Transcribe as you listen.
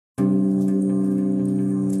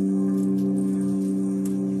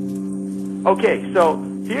Okay, so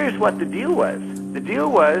here's what the deal was. The deal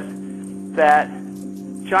was that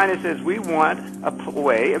China says we want a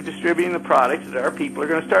way of distributing the products that our people are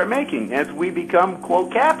going to start making as we become,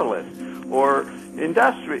 quote, capitalists or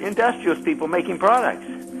industrious people making products.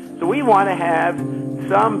 So we want to have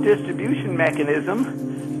some distribution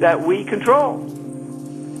mechanism that we control.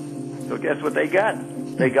 So guess what they got?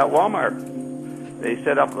 They got Walmart. They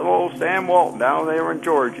set up little old Sam Walton down there in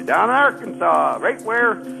Georgia, down in Arkansas, right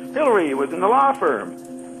where Hillary was in the law firm.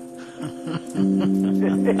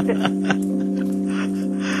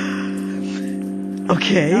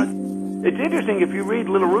 Okay. Now, it's interesting if you read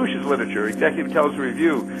Little Rouge's literature, Executive Intelligence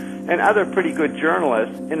Review, and other pretty good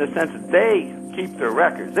journalists, in the sense that they keep their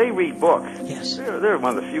records. They read books. Yes. They're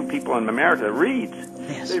one of the few people in America that reads.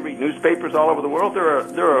 Yes. They read newspapers all over the world.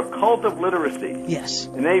 They're a cult of literacy. Yes.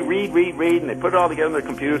 And they read, and they put it all together on their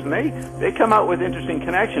computers, and they come out with interesting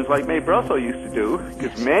connections like May Brussels used to do,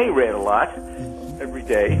 because May read a lot every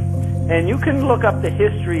day. And you can look up the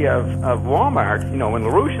history of Walmart, when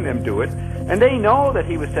LaRouche and them do it, and they know that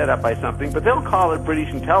he was set up by something, but they'll call it British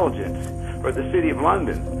intelligence or the City of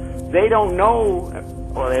London. They don't know,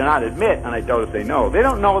 or they'll not admit, and I doubt if they know, they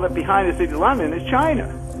don't know that behind the City of London is China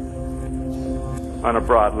on a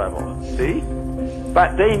broad level, see?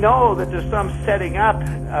 But they know that there's some setting up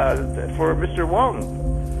for Mr.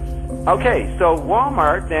 Walton. Okay, so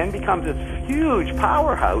Walmart then becomes this huge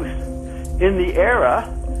powerhouse in the era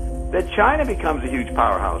that China becomes a huge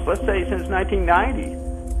powerhouse, let's say since 1990,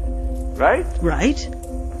 right? Right.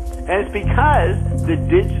 And it's because the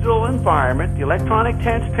digital environment, the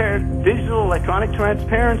digital electronic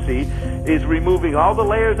transparency is removing all the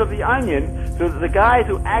layers of the onion, so that the guys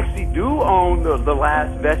who actually do own the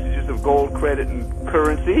last vestiges of gold, credit, and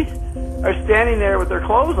currency are standing there with their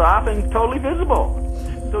clothes off and totally visible.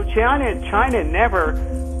 So China never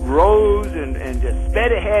rose and just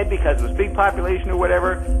sped ahead because it was big population or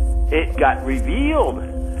whatever. It got revealed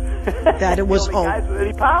that it was guys with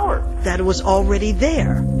any power. That it was already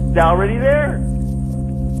there. They're already there.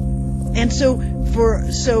 And so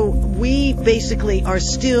we basically are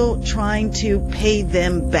still trying to pay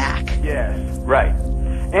them back. Yes, right.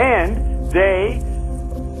 And they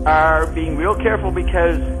are being real careful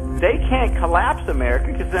because they can't collapse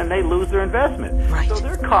America because then they lose their investment. Right. So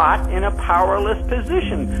they're caught in a powerless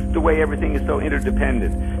position the way everything is so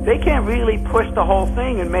interdependent. They can't really push the whole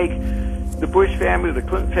thing and make the Bush family, the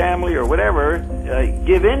Clinton family, or whatever,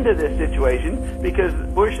 give into this situation, because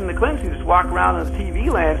Bush and the Clintons just walk around on the TV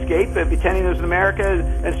landscape pretending there's America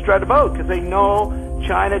and strut a boat, because they know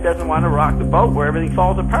China doesn't want to rock the boat where everything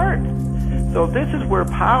falls apart. So this is where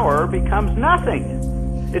power becomes nothing.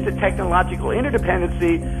 It's a technological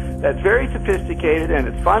interdependency that's very sophisticated, and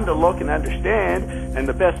it's fun to look and understand, and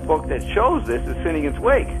the best book that shows this is Finnegan's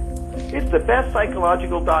Wake. It's the best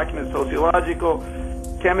psychological document, sociological,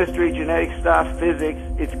 chemistry, genetic stuff, physics.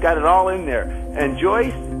 It's got it all in there. And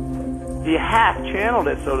Joyce, he half-channeled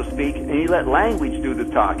it, so to speak, and he let language do the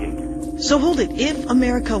talking. So hold it. If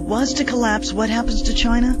America was to collapse, what happens to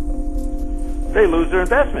China? They lose their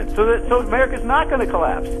investment. So America's not going to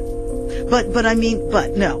collapse. But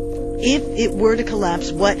no. If it were to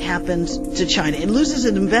collapse, what happens to China? It loses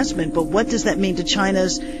an investment, but what does that mean to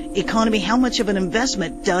China's economy? How much of an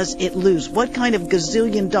investment does it lose? What kind of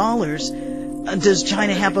gazillion dollars does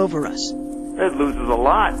China have over us? It loses a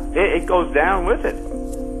lot. It goes down with it.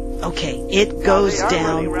 Okay, it goes down. They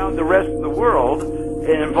are running around the rest of the world,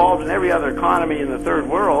 and involved in every other economy in the third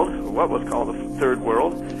world, or what was called the third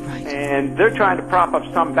world. Right. And they're trying to prop up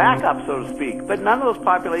some backup, so to speak. But none of those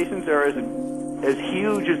populations are as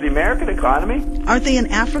huge as the American economy. Aren't they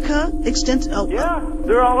in Africa? Yeah,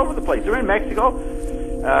 they're all over the place. They're in Mexico,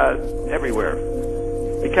 everywhere.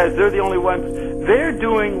 Because they're the only ones. They're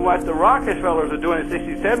doing what the Rockefellers are doing in the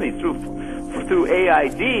 60s, 70s. Through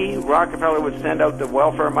AID, Rockefeller would send out the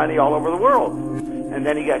welfare money all over the world. And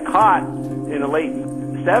then he got caught in the late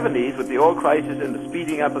 70s with the oil crisis and the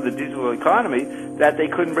speeding up of the digital economy that they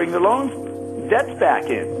couldn't bring the debts back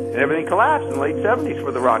in. And everything collapsed in the late 70s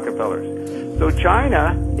for the Rockefellers. So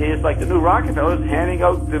China is like the new Rockefellers, handing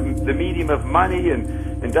out the medium of money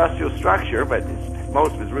and industrial structure, but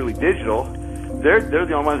most of it's really digital. They're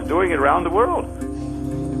the only ones doing it around the world.